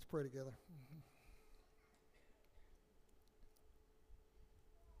pray together.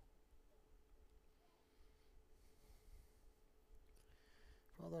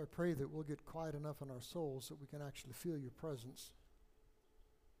 Father, I pray that we'll get quiet enough in our souls that we can actually feel your presence.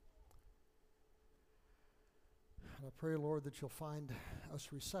 And I pray, Lord, that you'll find us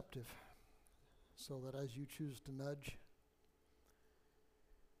receptive so that as you choose to nudge,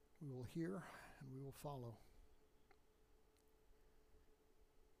 we will hear and we will follow.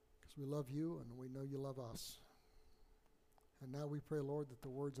 Because we love you and we know you love us. And now we pray, Lord, that the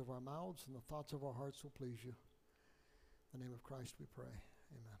words of our mouths and the thoughts of our hearts will please you. In the name of Christ we pray.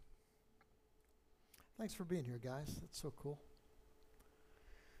 Amen. Thanks for being here, guys. That's so cool.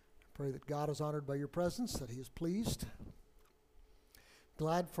 I pray that God is honored by your presence, that he is pleased.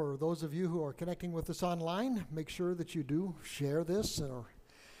 Glad for those of you who are connecting with us online. Make sure that you do share this or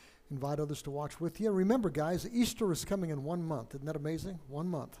invite others to watch with you. Remember, guys, Easter is coming in 1 month. Isn't that amazing? 1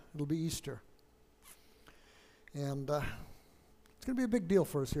 month. It'll be Easter. And it's going to be a big deal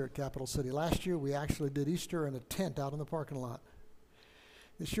for us here at Capital City. Last year, we actually did Easter in a tent out in the parking lot.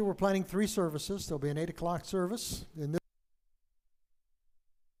 This year, we're planning 3 services. There'll be an 8 o'clock service in this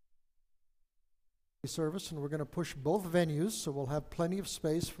service, and we're going to push both venues, so we'll have plenty of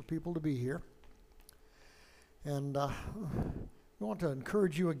space for people to be here. And we want to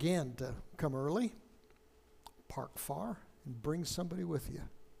encourage you again to come early, park far, and bring somebody with you.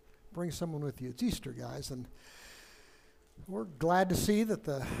 Bring someone with you. It's Easter, guys, and we're glad to see that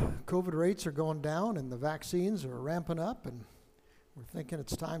the COVID rates are going down and the vaccines are ramping up, and we're thinking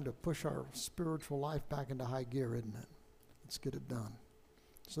it's time to push our spiritual life back into high gear, isn't it? Let's get it done.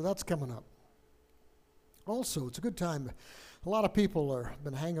 So that's coming up. Also, it's a good time. A lot of people have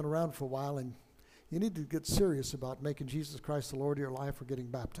been hanging around for a while, and you need to get serious about making Jesus Christ the Lord of your life or getting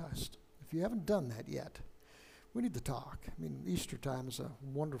baptized. If you haven't done that yet, we need to talk. I mean, Easter time is a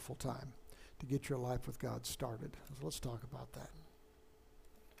wonderful time to get your life with God started. So let's talk about that.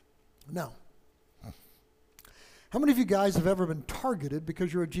 Now, how many of you guys have ever been targeted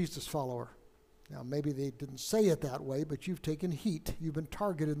because you're a Jesus follower? Now, maybe they didn't say it that way, but you've taken heat. You've been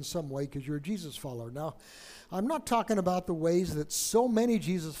targeted in some way because you're a Jesus follower. Now, I'm not talking about the ways that so many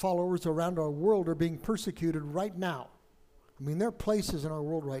Jesus followers around our world are being persecuted right now. I mean, there are places in our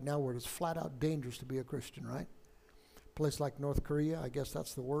world right now where it's flat out dangerous to be a Christian, right? A place like North Korea, I guess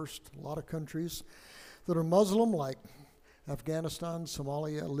that's the worst. A lot of countries that are Muslim, like Afghanistan,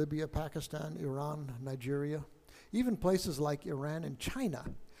 Somalia, Libya, Pakistan, Iran, Nigeria. Even places like Iran and China,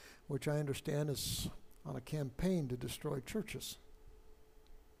 which I understand is on a campaign to destroy churches.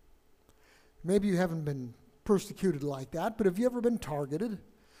 Maybe you haven't been persecuted like that, but have you ever been targeted,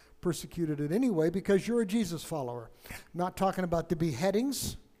 persecuted in any way because you're a Jesus follower? I'm not talking about the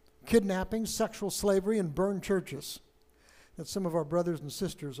beheadings, kidnappings, sexual slavery, and burned churches that some of our brothers and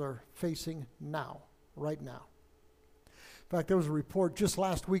sisters are facing now, right now. In fact, there was a report just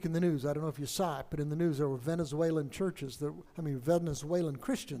last week in the news. I don't know if you saw it, but in the news there were Venezuelan Venezuelan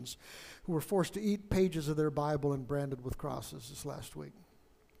Christians who were forced to eat pages of their Bible and branded with crosses this last week.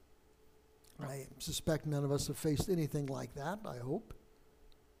 I suspect none of us have faced anything like that, I hope.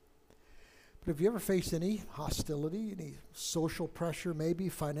 But have you ever faced any hostility, any social pressure maybe,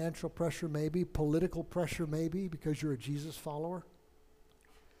 financial pressure maybe, political pressure maybe, because you're a Jesus follower?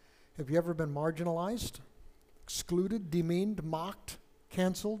 Have you ever been marginalized, excluded, demeaned, mocked,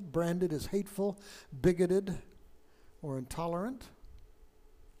 canceled, branded as hateful, bigoted, or intolerant?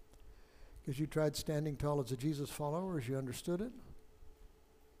 Because you tried standing tall as a Jesus follower as you understood it?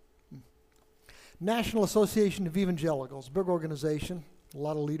 National Association of Evangelicals, big organization, a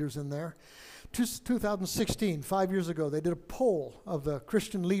lot of leaders in there. 2016, 5 years ago, they did a poll of the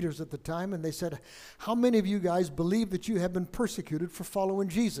Christian leaders at the time, and they said, how many of you guys believe that you have been persecuted for following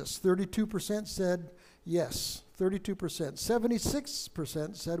Jesus? 32% said yes, 32%.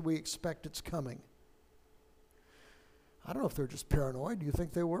 76% said we expect it's coming. I don't know if they're just paranoid. Do you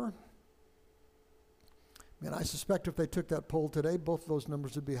think they were? I mean, I suspect if they took that poll today, both of those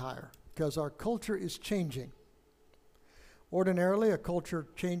numbers would be higher because our culture is changing. Ordinarily, a culture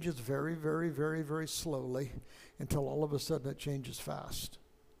changes very, very, very, very slowly until all of a sudden it changes fast.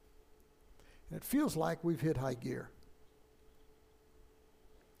 And it feels like we've hit high gear.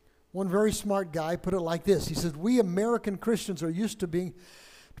 One very smart guy put it like this. He said, we American Christians are used to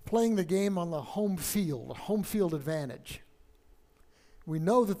playing the game on the home field advantage. We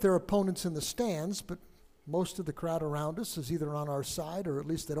know that there are opponents in the stands, but most of the crowd around us is either on our side or at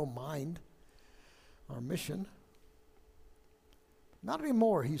least they don't mind our mission. Not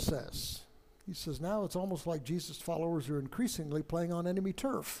anymore, he says. He says now it's almost like Jesus followers are increasingly playing on enemy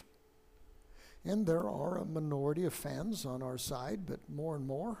turf. And there are a minority of fans on our side, but more and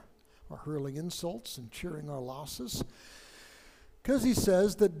more are hurling insults and cheering our losses. Because he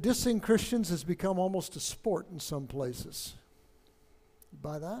says that dissing Christians has become almost a sport in some places. You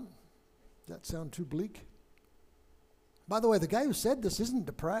buy that? Does that sound too bleak? By the way, the guy who said this isn't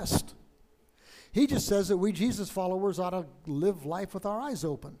depressed. He just says that we Jesus followers ought to live life with our eyes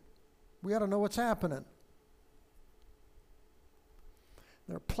open. We ought to know what's happening.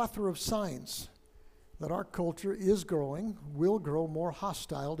 There are a plethora of signs that our culture is growing, will grow more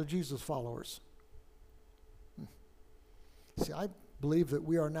hostile to Jesus followers. See, I believe that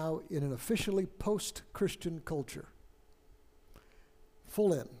we are now in an officially post-Christian culture.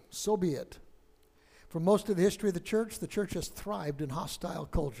 Full in, so be it. For most of the history of the church has thrived in hostile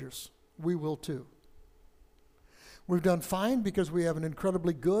cultures. We will too. We've done fine because we have an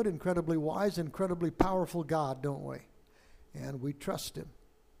incredibly good, incredibly wise, incredibly powerful God, don't we? And we trust him.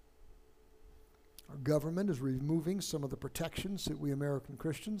 Our government is removing some of the protections that we American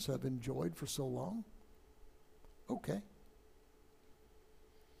Christians have enjoyed for so long. Okay.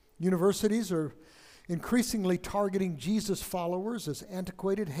 Universities are increasingly targeting Jesus followers as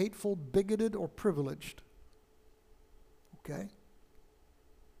antiquated, hateful, bigoted, or privileged. Okay.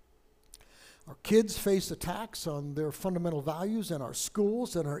 Our kids face attacks on their fundamental values in our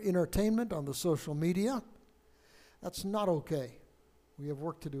schools and our entertainment on the social media. That's not okay. We have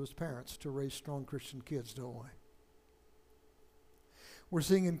work to do as parents to raise strong Christian kids, don't we? We're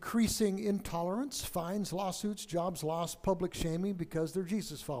seeing increasing intolerance, fines, lawsuits, jobs lost, public shaming because they're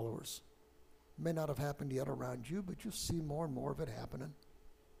Jesus followers. It may not have happened yet around you, but you'll see more and more of it happening.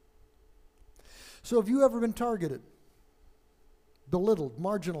 So have you ever been targeted, belittled,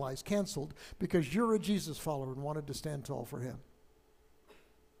 marginalized, canceled because you're a Jesus follower and wanted to stand tall for him?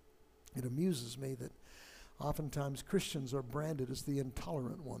 It amuses me that oftentimes Christians are branded as the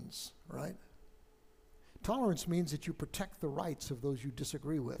intolerant ones, right? Tolerance means that you protect the rights of those you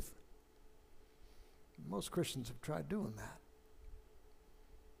disagree with. Most Christians have tried doing that.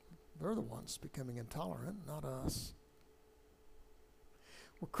 They're the ones becoming intolerant, not us.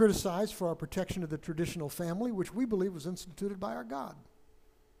 We're criticized for our protection of the traditional family, which we believe was instituted by our God.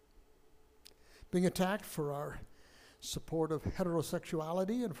 Being attacked for our support of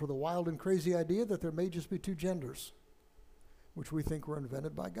heterosexuality and for the wild and crazy idea that there may just be two genders, which we think were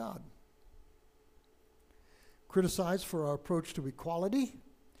invented by God. Criticized for our approach to equality.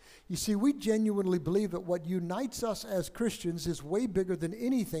 You see, we genuinely believe that what unites us as Christians is way bigger than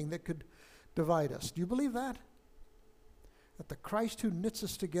anything that could divide us. Do you believe that? That the Christ who knits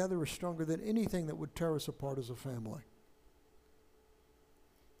us together is stronger than anything that would tear us apart as a family.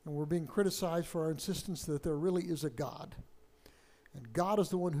 And we're being criticized for our insistence that there really is a God. And God is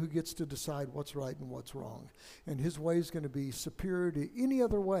the one who gets to decide what's right and what's wrong. And his way is going to be superior to any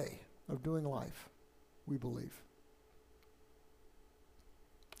other way of doing life, we believe.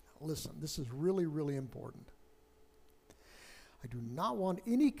 Listen, this is really, really important. I do not want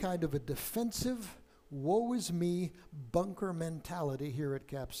any kind of a defensive, woe is me, bunker mentality here at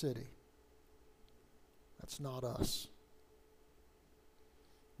Cap City. That's not us.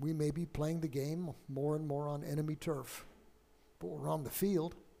 We may be playing the game more and more on enemy turf, but we're on the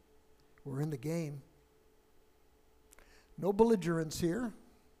field. We're in the game. No belligerence here.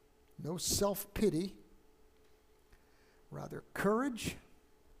 No self-pity. Rather, courage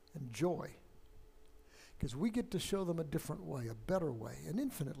and joy. Because we get to show them a different way, a better way, an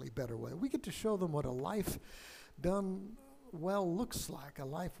infinitely better way. We get to show them what a life done well looks like, a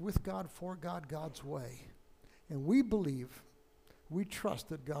life with God, for God, God's way. And we believe, we trust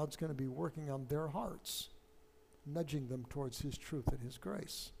that God's going to be working on their hearts, nudging them towards his truth and his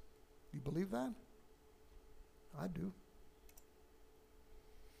grace. Do you believe that? I do.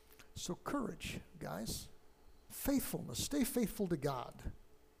 So courage, guys. Faithfulness. Stay faithful to God,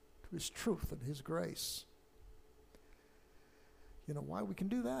 to his truth and his grace. You know why we can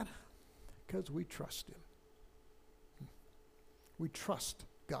do that? Because we trust him. We trust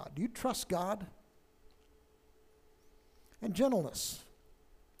God. Do you trust God? And gentleness.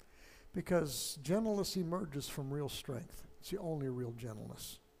 Because gentleness emerges from real strength. It's the only real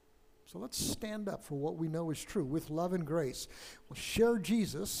gentleness. So let's stand up for what we know is true with love and grace. We'll share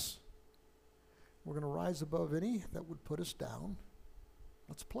Jesus. We're going to rise above any that would put us down.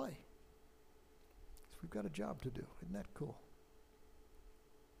 Let's play. So we've got a job to do. Isn't that cool?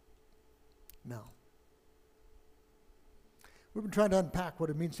 Now, we've been trying to unpack what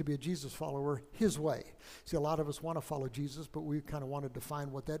it means to be a Jesus follower his way. See, a lot of us want to follow Jesus, but we kind of want to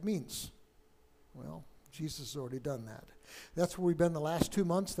define what that means. Well, Jesus has already done that. That's where we've been the last 2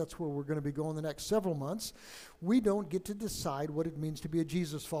 months. That's where we're going to be going the next several months. We don't get to decide what it means to be a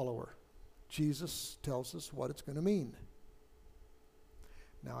Jesus follower. Jesus tells us what it's going to mean.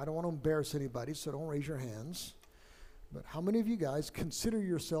 Now, I don't want to embarrass anybody, so don't raise your hands. But how many of you guys consider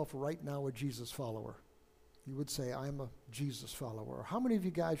yourself right now a Jesus follower? You would say, I'm a Jesus follower. Or how many of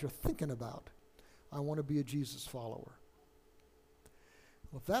you guys are thinking about, I want to be a Jesus follower?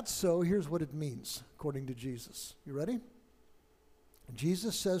 Well, if that's so, here's what it means, according to Jesus. You ready?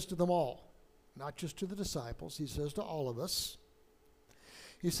 Jesus says to them all, not just to the disciples, he says to all of us,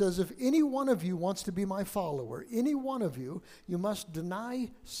 he says, if any one of you wants to be my follower, any one of you, you must deny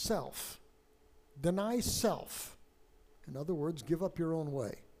self. Deny self. In other words, give up your own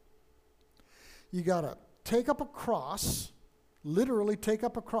way. You got to take up a cross, literally take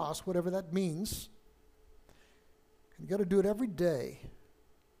up a cross, whatever that means. And you got to do it every day.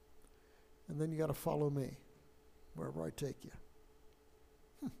 And then you got to follow me wherever I take you.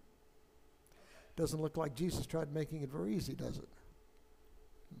 Doesn't look like Jesus tried making it very easy, does it?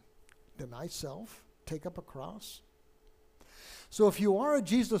 Deny self, take up a cross. So if you are a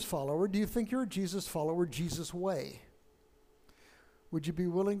Jesus follower, do you think you're a Jesus follower Jesus way? Would you be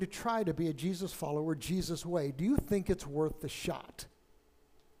willing to try to be a Jesus follower Jesus way? Do you think it's worth the shot?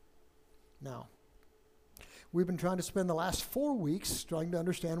 Now, we've been trying to spend the last 4 weeks trying to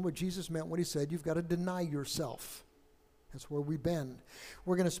understand what Jesus meant when he said you've got to deny yourself. That's where we've been.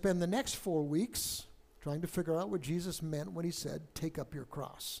 We're going to spend the next 4 weeks trying to figure out what Jesus meant when he said, take up your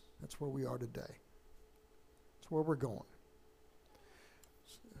cross. That's where we are today. That's where we're going.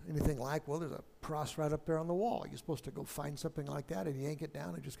 Anything like, well, there's a cross right up there on the wall. You're supposed to go find something like that and yank it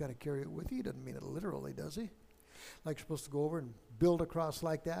down and just got to carry it with you. He doesn't mean it literally, does he? Like you're supposed to go over and build a cross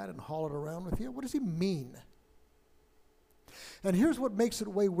like that and haul it around with you. What does he mean? And here's what makes it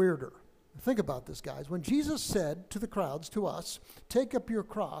way weirder. Think about this, guys. When Jesus said to the crowds, to us, take up your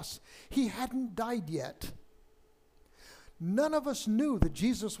cross, he hadn't died yet. None of us knew that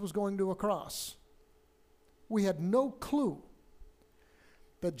Jesus was going to a cross. We had no clue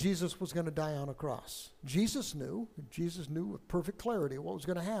that Jesus was going to die on a cross. Jesus knew with perfect clarity what was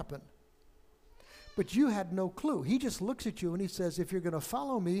going to happen. But you had no clue. He just looks at you and he says, if you're going to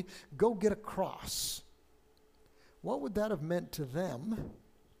follow me, go get a cross. What would that have meant to them?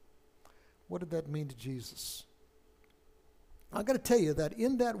 What did that mean to Jesus? I've got to tell you that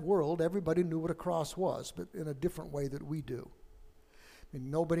in that world, everybody knew what a cross was, but in a different way that we do. I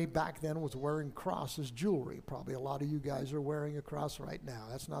mean, nobody back then was wearing cross as jewelry. Probably a lot of you guys are wearing a cross right now.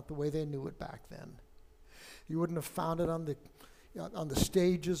 That's not the way they knew it back then. You wouldn't have found it on the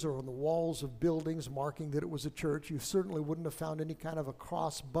stages or on the walls of buildings marking that it was a church. You certainly wouldn't have found any kind of a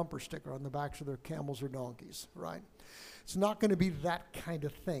cross bumper sticker on the backs of their camels or donkeys, right? It's not going to be that kind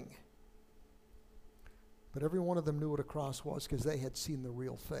of thing. But every one of them knew what a cross was because they had seen the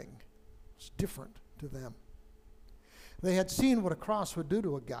real thing. It's different to them. They had seen what a cross would do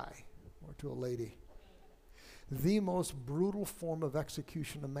to a guy or to a lady. The most brutal form of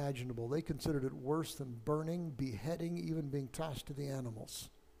execution imaginable. They considered it worse than burning, beheading, even being tossed to the animals.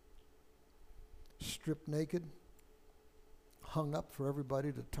 Stripped naked, hung up for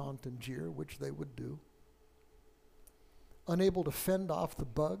everybody to taunt and jeer, which they would do. Unable to fend off the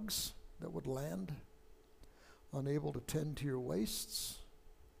bugs that would land. Unable to tend to your wastes.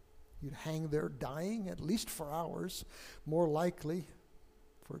 You'd hang there dying, at least for hours, more likely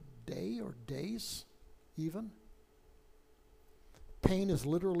for a day or days even. Pain is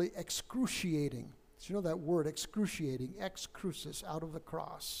literally excruciating. So you know that word, excruciating, ex crucis, out of the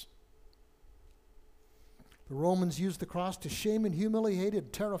cross. The Romans used the cross to shame and humiliate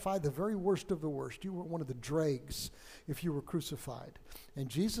and terrify the very worst of the worst. You were one of the dregs if you were crucified. And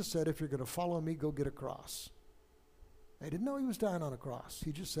Jesus said, if you're going to follow me, go get a cross. They didn't know he was dying on a cross.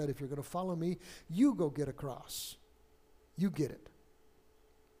 He just said, if you're going to follow me, you go get a cross. You get it.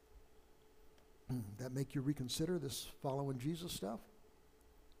 That make you reconsider this following Jesus stuff?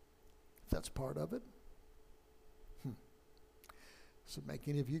 If that's part of it? Does it make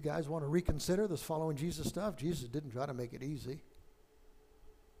any of you guys want to reconsider this following Jesus stuff? Jesus didn't try to make it easy.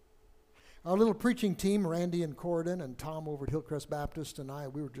 Our little preaching team, Randy and Corridon and Tom over at Hillcrest Baptist and I,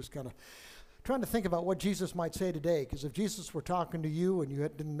 we were just kind of trying to think about what Jesus might say today, because if Jesus were talking to you and you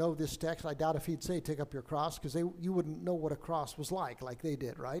didn't know this text, I doubt if he'd say, take up your cross, because you wouldn't know what a cross was like they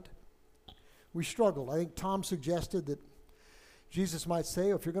did, right? We struggled. I think Tom suggested that Jesus might say,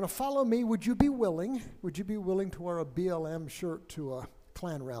 if you're going to follow me, would you be willing to wear a BLM shirt to a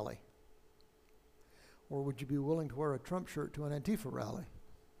Klan rally? Or would you be willing to wear a Trump shirt to an Antifa rally?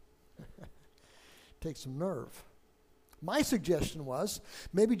 Takes some nerve. My suggestion was,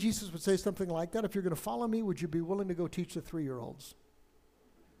 maybe Jesus would say something like that. If you're going to follow me, would you be willing to go teach the 3-year-olds?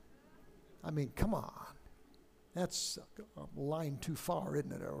 I mean, come on. That's a line too far,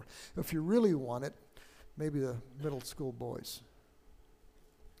 isn't it? Or if you really want it, maybe the middle school boys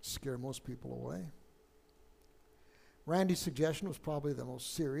scare most people away. Randy's suggestion was probably the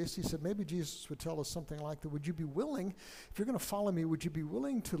most serious. He said maybe Jesus would tell us something like that. Would you be willing, if you're going to follow me, would you be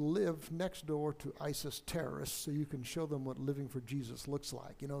willing to live next door to ISIS terrorists so you can show them what living for Jesus looks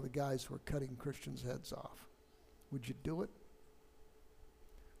like? You know, the guys who are cutting Christians' heads off. Would you do it?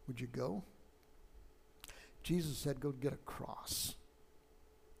 Would you go? Jesus said, go get a cross.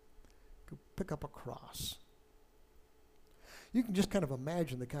 Go pick up a cross. You can just kind of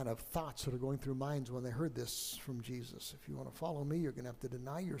imagine the kind of thoughts that are going through minds when they heard this from Jesus. If you want to follow me, you're going to have to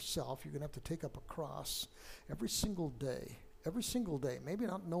deny yourself. You're going to have to take up a cross every single day. Every single day. Maybe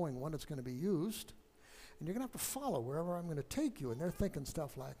not knowing when it's going to be used. And you're going to have to follow wherever I'm going to take you. And they're thinking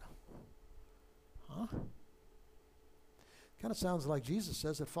stuff like, huh? Kind of sounds like Jesus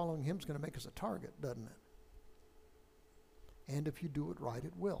says that following him is going to make us a target, doesn't it? And if you do it right,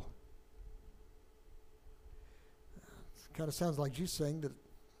 it will. Kind of sounds like Jesus saying that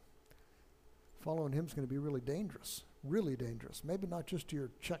following him is going to be really dangerous. Really dangerous. Maybe not just to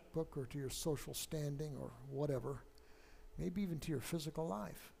your checkbook or to your social standing or whatever. Maybe even to your physical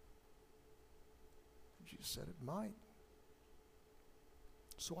life. Jesus said it might.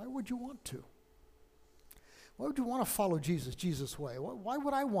 So why would you want to? Why would you want to follow Jesus' way? Why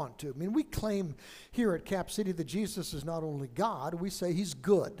would I want to? I mean, we claim here at Cap City that Jesus is not only God, we say he's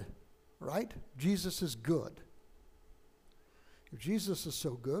good, right? Jesus is good. If Jesus is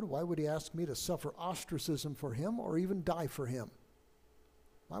so good, why would he ask me to suffer ostracism for him or even die for him?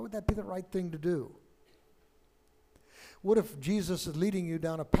 Why would that be the right thing to do? What if Jesus is leading you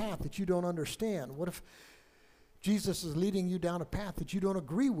down a path that you don't understand? What if Jesus is leading you down a path that you don't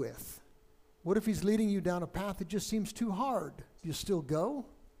agree with? What if he's leading you down a path that just seems too hard? Do you still go?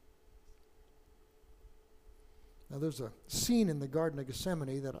 Now there's a scene in the Garden of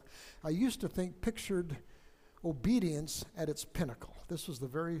Gethsemane that I used to think pictured obedience at its pinnacle. This was the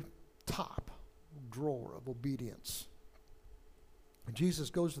very top drawer of obedience. And Jesus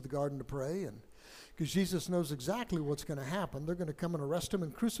goes to the garden to pray, and because Jesus knows exactly what's going to happen, they're going to come and arrest him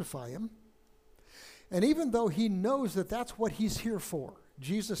and crucify him. And even though he knows that that's what he's here for,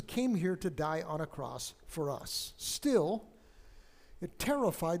 Jesus came here to die on a cross for us. Still, it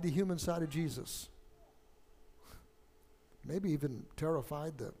terrified the human side of Jesus. Maybe even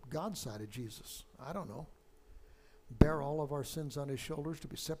terrified the God side of Jesus. I don't know. Bear all of our sins on his shoulders to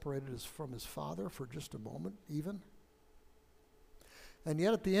be separated from his Father for just a moment, even. And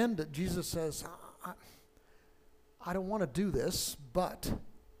yet at the end, Jesus says, I don't want to do this, but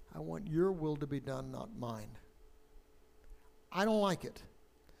I want your will to be done, not mine. I don't like it,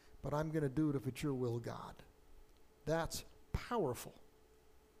 but I'm going to do it if it's your will, God. That's powerful.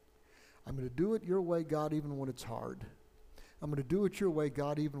 I'm going to do it your way, God, even when it's hard. I'm going to do it your way,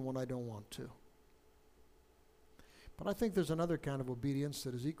 God, even when I don't want to. But I think there's another kind of obedience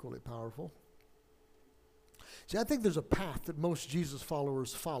that is equally powerful. See, I think there's a path that most Jesus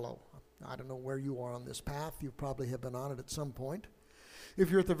followers follow. I don't know where you are on this path. You probably have been on it at some point. If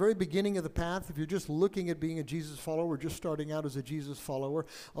you're at the very beginning of the path, if you're just looking at being a Jesus follower, just starting out as a Jesus follower,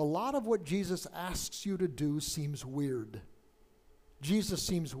 a lot of what Jesus asks you to do seems weird. Jesus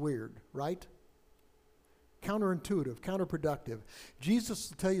seems weird, right? Counterintuitive, counterproductive.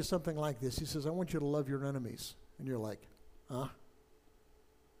 Jesus will tell you something like this. He says, I want you to love your enemies. And you're like, huh?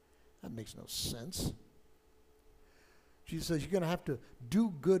 That makes no sense. Jesus says, you're going to have to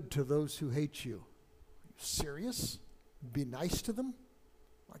do good to those who hate you. Are you serious? Be nice to them?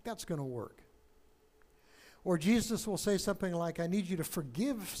 Like that's going to work. Or Jesus will say something like, I need you to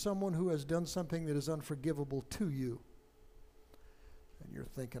forgive someone who has done something that is unforgivable to you. And you're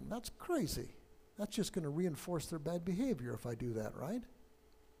thinking, that's crazy. That's just going to reinforce their bad behavior if I do that, right?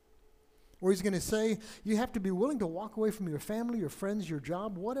 Or he's going to say, you have to be willing to walk away from your family, your friends, your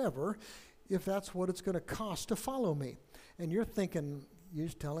job, whatever, if that's what it's going to cost to follow me. And you're thinking, you're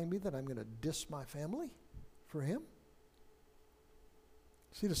telling me that I'm going to diss my family for him?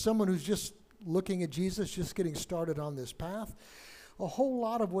 See, to someone who's just looking at Jesus, just getting started on this path, a whole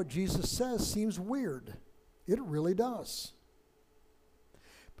lot of what Jesus says seems weird. It really does.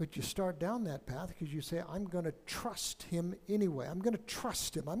 But you start down that path because you say, I'm going to trust him anyway. I'm going to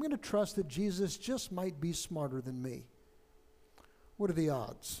trust him. I'm going to trust that Jesus just might be smarter than me. What are the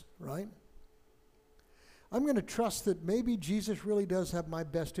odds, right? I'm going to trust that maybe Jesus really does have my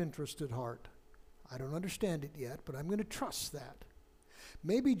best interest at heart. I don't understand it yet, but I'm going to trust that.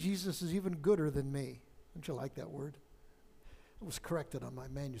 Maybe Jesus is even gooder than me. Don't you like that word? It was corrected on my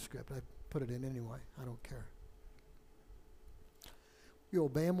manuscript. I put it in anyway. I don't care. We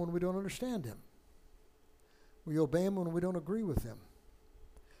obey him when we don't understand him. We obey him when we don't agree with him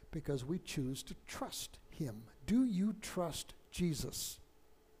because we choose to trust him. Do you trust Jesus?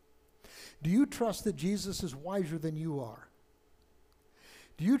 Do you trust that Jesus is wiser than you are?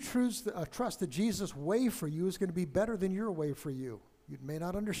 Do you trust that Jesus' way for you is going to be better than your way for you? You may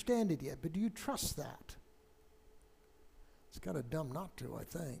not understand it yet, but do you trust that? It's kind of dumb not to, I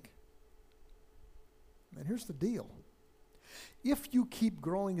think. And here's the deal. If you keep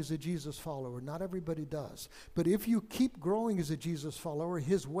growing as a Jesus follower, not everybody does, but if you keep growing as a Jesus follower,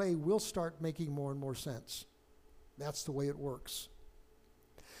 his way will start making more and more sense. That's the way it works.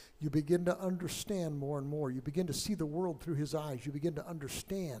 You begin to understand more and more. You begin to see the world through his eyes. You begin to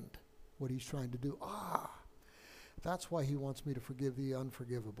understand what he's trying to do. That's why he wants me to forgive the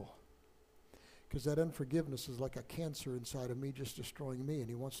unforgivable. Because that unforgiveness is like a cancer inside of me just destroying me, and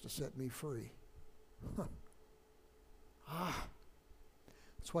he wants to set me free.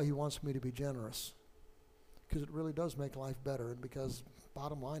 That's why he wants me to be generous. Because it really does make life better, and because,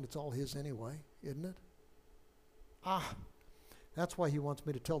 bottom line, it's all his anyway, isn't it? That's why he wants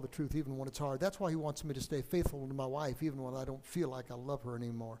me to tell the truth even when it's hard. That's why he wants me to stay faithful to my wife even when I don't feel like I love her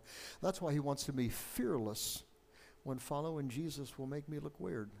anymore. That's why he wants to be fearless when following Jesus will make me look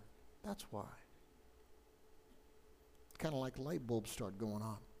weird. That's why. Kind of like light bulbs start going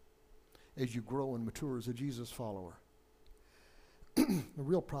on as you grow and mature as a Jesus follower. The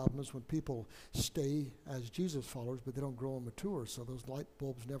real problem is when people stay as Jesus followers but they don't grow and mature, so those light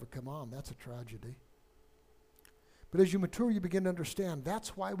bulbs never come on. That's a tragedy. But as you mature, you begin to understand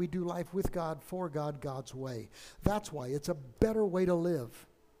that's why we do life with God, for God, God's way. That's why. It's a better way to live.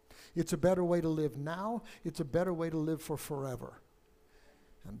 It's a better way to live now. It's a better way to live for forever.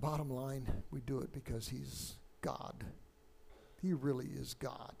 And bottom line, we do it because he's God. He really is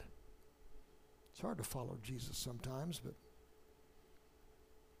God. It's hard to follow Jesus sometimes, but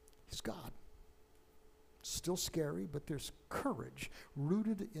he's God. It's still scary, but there's courage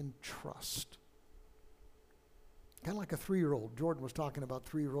rooted in trust. Kind of like a 3-year-old. Jordan was talking about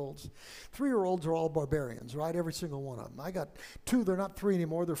 3-year-olds. 3-year-olds are all barbarians, right? Every single one of them. I got 2, they're not 3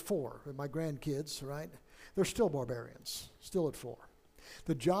 anymore, they're 4. My grandkids, right? They're still barbarians, still at 4.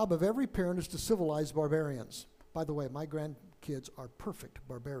 The job of every parent is to civilize barbarians. By the way, my grandkids are perfect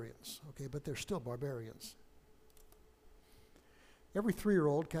barbarians, okay, but they're still barbarians. Every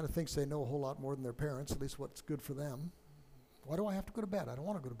 3-year-old kind of thinks they know a whole lot more than their parents, at least what's good for them. Why do I have to go to bed? I don't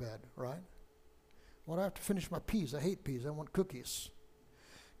want to go to bed, right? Why do I have to finish my peas? I hate peas. I want cookies.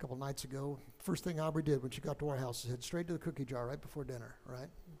 A couple nights ago, first thing Aubrey did when she got to our house is head straight to the cookie jar right before dinner, right?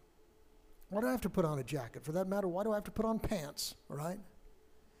 Why do I have to put on a jacket? For that matter, why do I have to put on pants, right?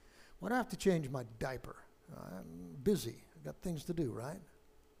 Why do I have to change my diaper? I'm busy. I've got things to do, right?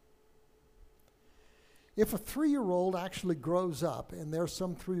 If a 3-year-old actually grows up, and there are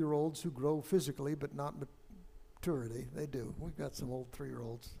some 3-year-olds who grow physically but not maturity, they do. We've got some old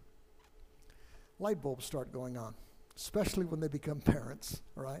 3-year-olds. Light bulbs start going on, especially when they become parents,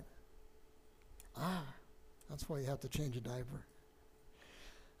 right? That's why you have to change a diaper.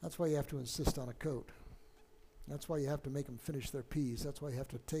 That's why you have to insist on a coat. That's why you have to make them finish their peas. That's why you have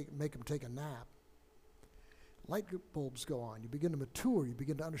to make them take a nap. Light bulbs go on. You begin to mature. You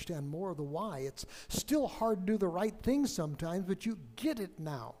begin to understand more of the why. It's still hard to do the right thing sometimes, but you get it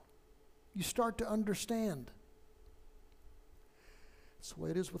now. You start to understand. That's the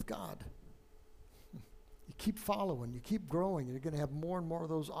way it is with God. You keep following, you keep growing, and you're going to have more and more of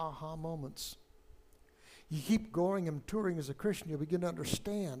those aha moments. You keep growing and maturing as a Christian, you'll begin to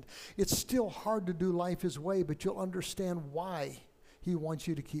understand. It's still hard to do life his way, but you'll understand why he wants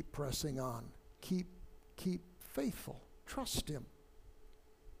you to keep pressing on. Keep faithful. Trust him.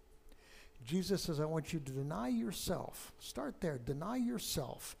 Jesus says, I want you to deny yourself. Start there. Deny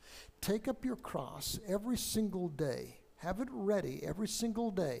yourself. Take up your cross every single day. Have it ready every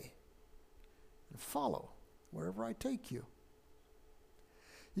single day. And follow wherever I take you.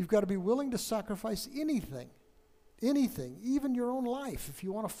 You've got to be willing to sacrifice anything, even your own life, if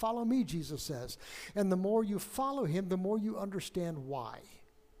you want to follow me, Jesus says. And the more you follow him, the more you understand why.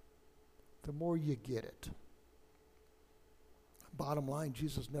 The more you get it. Bottom line,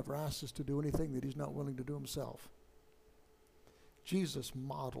 Jesus never asks us to do anything that he's not willing to do himself. Jesus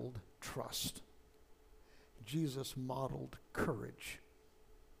modeled trust. Jesus modeled courage.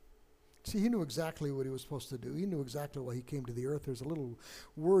 See, he knew exactly what he was supposed to do. He knew exactly why he came to the earth. There's a little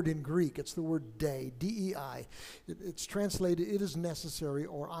word in Greek. It's the word dei, D-E-I. It's translated, it is necessary,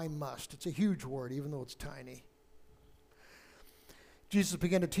 or I must. It's a huge word, even though it's tiny. Jesus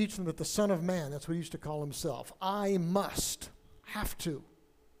began to teach them that the Son of Man, that's what he used to call himself, I must, have to,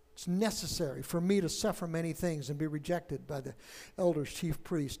 It's necessary for me to suffer many things and be rejected by the elders, chief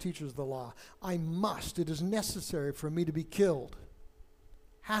priests, teachers of the law. I must. It is necessary for me to be killed.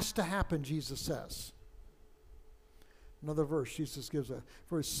 Has to happen, Jesus says. Another verse, Jesus gives a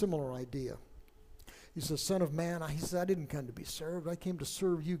very similar idea. He says, Son of Man, he says, I didn't come to be served. I came to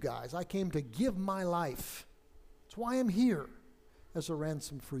serve you guys. I came to give my life. That's why I'm here, as a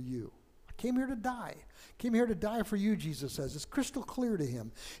ransom for you. I came here to die. Came here to die for you, Jesus says. It's crystal clear to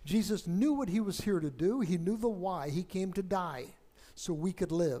him. Jesus knew what he was here to do. He knew the why. He came to die so we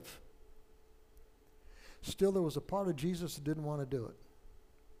could live. Still, there was a part of Jesus that didn't want to do it.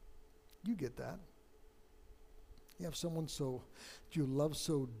 You get that. You have someone that you love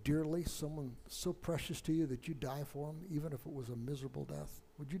so dearly, someone so precious to you that you die for them, even if it was a miserable death.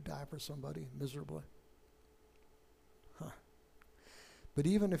 Would you die for somebody miserably? But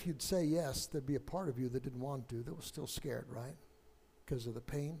even if you'd say yes, there'd be a part of you that didn't want to, that was still scared, right? Because of the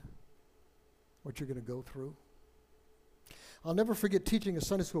pain, what you're going to go through. I'll never forget teaching a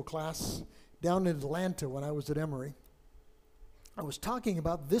Sunday school class down in Atlanta when I was at Emory. I was talking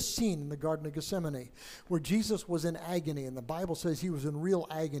about this scene in the Garden of Gethsemane where Jesus was in agony, and the Bible says he was in real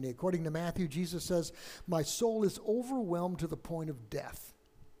agony. According to Matthew, Jesus says, my soul is overwhelmed to the point of death.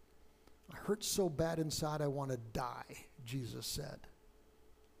 I hurt so bad inside I want to die, Jesus said.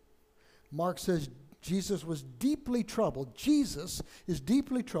 Mark says Jesus was deeply troubled. Jesus is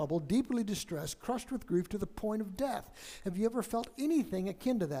deeply troubled, deeply distressed, crushed with grief to the point of death. Have you ever felt anything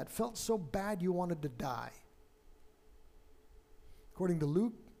akin to that? Felt so bad you wanted to die? According to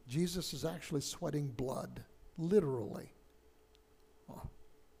Luke, Jesus is actually sweating blood, literally. Oh.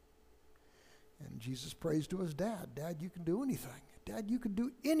 And Jesus prays to his dad, Dad, you can do anything. Dad, you can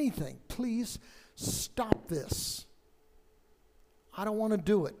do anything. Please stop this. I don't want to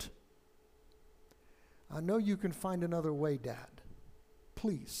do it. I know you can find another way, Dad.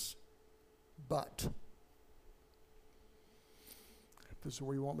 Please. But if this is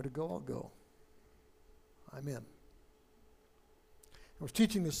where you want me to go, I'll go. I'm in. I was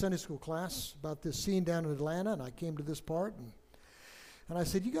teaching the Sunday school class about this scene down in Atlanta, and I came to this part, and I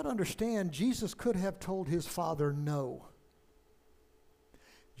said, you got to understand, Jesus could have told his Father no.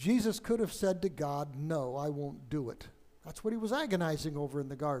 Jesus could have said to God, no, I won't do it. That's what he was agonizing over in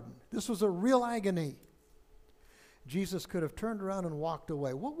the garden. This was a real agony. Jesus could have turned around and walked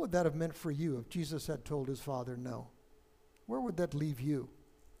away. What would that have meant for you if Jesus had told his Father no? Where would that leave you?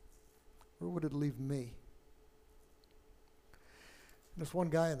 Where would it leave me? This one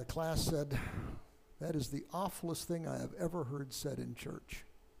guy in the class said, that is the awfulest thing I have ever heard said in church.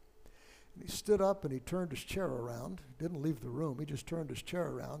 And he stood up and he turned his chair around. He didn't leave the room. He just turned his chair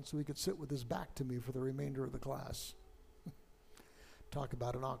around so he could sit with his back to me for the remainder of the class. Talk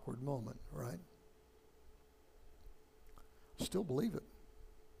about an awkward moment, right? Still believe it.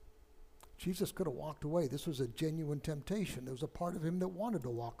 Jesus could have walked away. This was a genuine temptation. There was a part of him that wanted to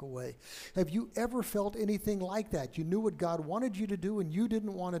walk away. Have you ever felt anything like that? You knew what God wanted you to do and you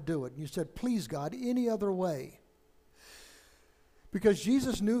didn't want to do it. And you said, please, God, any other way. Because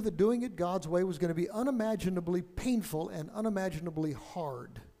Jesus knew that doing it God's way was going to be unimaginably painful and unimaginably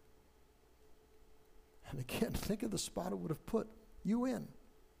hard. And again, think of the spot it would have put you in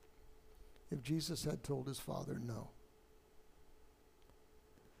if Jesus had told his Father no.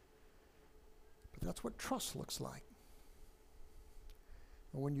 That's what trust looks like.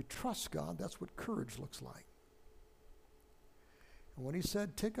 And when you trust God, that's what courage looks like. And when he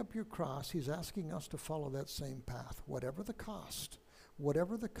said, take up your cross, he's asking us to follow that same path. Whatever the cost,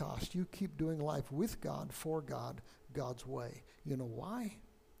 you keep doing life with God, for God, God's way. You know why?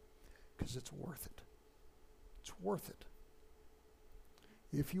 Because it's worth it. It's worth it.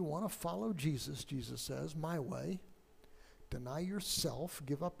 If you want to follow Jesus, Jesus says, my way, deny yourself,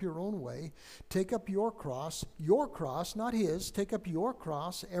 give up your own way, take up your cross, not his, take up your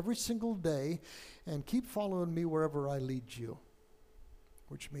cross every single day and keep following me wherever I lead you.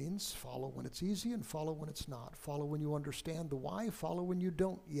 Which means follow when it's easy and follow when it's not. Follow when you understand the why, follow when you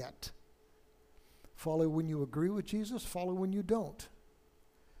don't yet. Follow when you agree with Jesus, follow when you don't.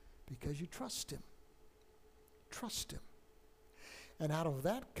 Because you trust him. Trust him. And out of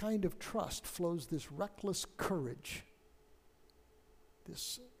that kind of trust flows this reckless courage.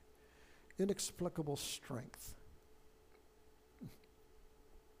 This inexplicable strength.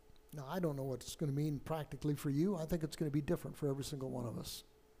 Now, I don't know what it's going to mean practically for you. I think it's going to be different for every single one of us.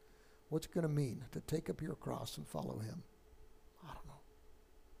 What's it going to mean to take up your cross and follow him? I don't know.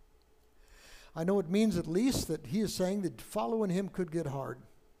 I know it means at least that he is saying that following him could get hard.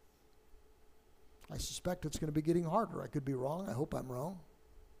 I suspect it's going to be getting harder. I could be wrong. I hope I'm wrong.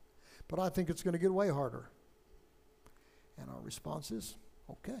 But I think it's going to get way harder. And our response is,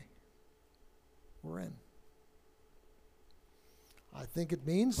 Okay, we're in. I think it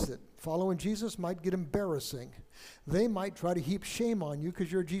means that following Jesus might get embarrassing. They might try to heap shame on you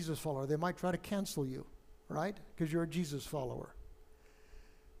because you're a Jesus follower. They might try to cancel you, right? Because you're a Jesus follower.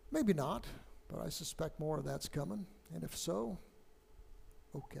 Maybe not, but I suspect more of that's coming. And if so,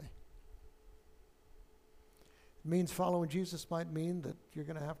 okay. It means following Jesus might mean that you're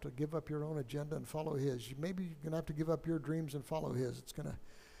going to have to give up your own agenda and follow his. Maybe you're going to have to give up your dreams and follow his. You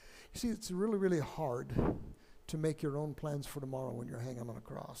see, it's really, really hard to make your own plans for tomorrow when you're hanging on a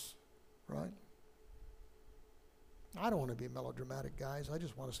cross, right? I don't want to be melodramatic, guys. I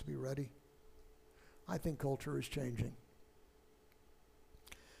just want us to be ready. I think culture is changing.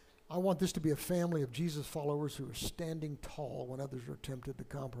 I want this to be a family of Jesus followers who are standing tall when others are tempted to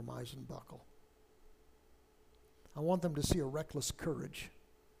compromise and buckle. I want them to see a reckless courage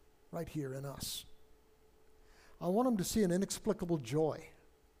right here in us. I want them to see an inexplicable joy,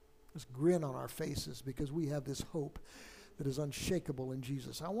 this grin on our faces because we have this hope that is unshakable in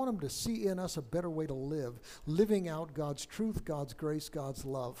Jesus. I want them to see in us a better way to live, living out God's truth, God's grace, God's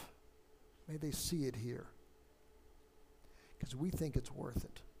love. May they see it here because we think it's worth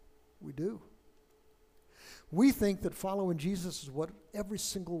it. We do. We think that following Jesus is what every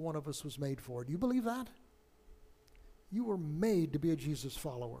single one of us was made for. Do you believe that? You were made to be a Jesus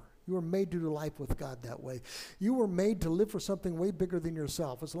follower. You were made to do life with God that way. You were made to live for something way bigger than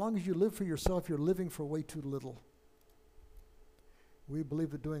yourself. As long as you live for yourself, you're living for way too little. We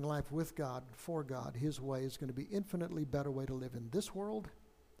believe that doing life with God, for God, his way, is going to be infinitely better way to live in this world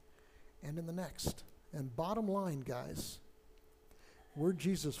and in the next. And bottom line, guys, we're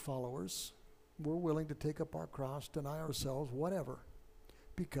Jesus followers. We're willing to take up our cross, deny ourselves, whatever,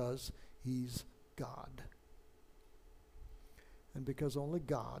 because he's God. And because only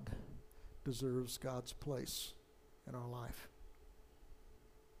God deserves God's place in our life.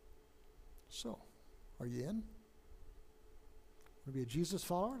 So, are you in? Want to be a Jesus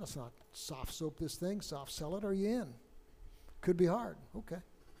follower? Let's not soft soap this thing, soft sell it. Are you in? Could be hard. Okay.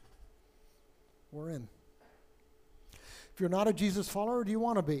 We're in. If you're not a Jesus follower, do you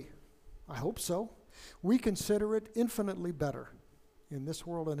want to be? I hope so. We consider it infinitely better in this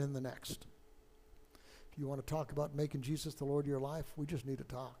world and in the next. If you want to talk about making Jesus the Lord of your life, we just need to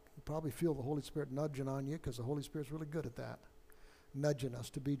talk. You probably feel the Holy Spirit nudging on you because the Holy Spirit's really good at that, nudging us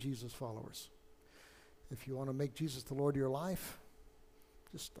to be Jesus followers. If you want to make Jesus the Lord of your life,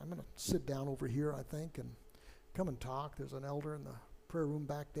 I'm going to sit down over here, I think, and come and talk. There's an elder in the prayer room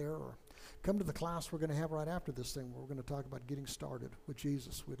back there, or come to the class we're going to have right after this thing where we're going to talk about getting started with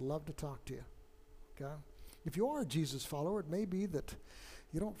Jesus. We'd love to talk to you, okay? If you are a Jesus follower, it may be that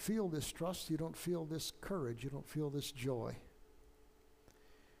you don't feel this trust, you don't feel this courage, you don't feel this joy.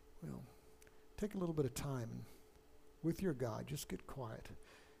 Well, take a little bit of time and with your God, just get quiet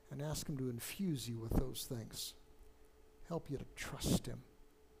and ask him to infuse you with those things. Help you to trust him.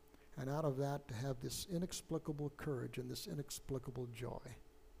 And out of that, to have this inexplicable courage and this inexplicable joy.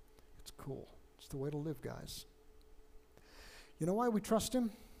 It's cool. It's the way to live, guys. You know why we trust him?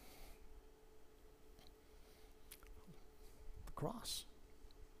 The cross.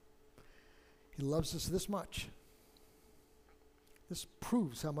 He loves us this much. This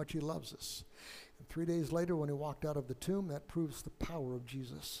proves how much he loves us. And 3 days later, when he walked out of the tomb, that proves the power of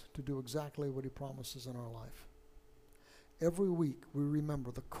Jesus to do exactly what he promises in our life. Every week, we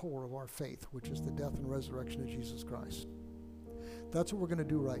remember the core of our faith, which is the death and resurrection of Jesus Christ. That's what we're going to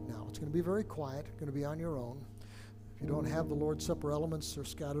do right now. It's going to be very quiet. It's going to be on your own. If you don't have the Lord's Supper elements, they're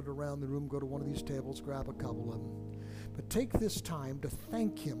scattered around the room. Go to one of these tables, grab a couple of them. But take this time to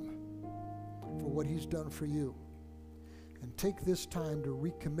thank him for what he's done for you. And take this time to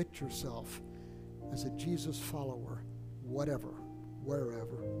recommit yourself as a Jesus follower, whatever,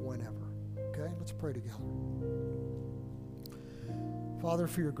 wherever, whenever. Okay? Let's pray together. Father,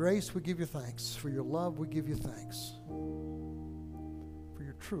 for your grace, we give you thanks. For your love, we give you thanks. For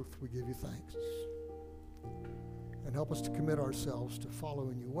your truth, we give you thanks. And help us to commit ourselves to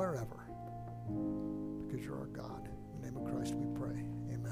following you wherever, because you're our God.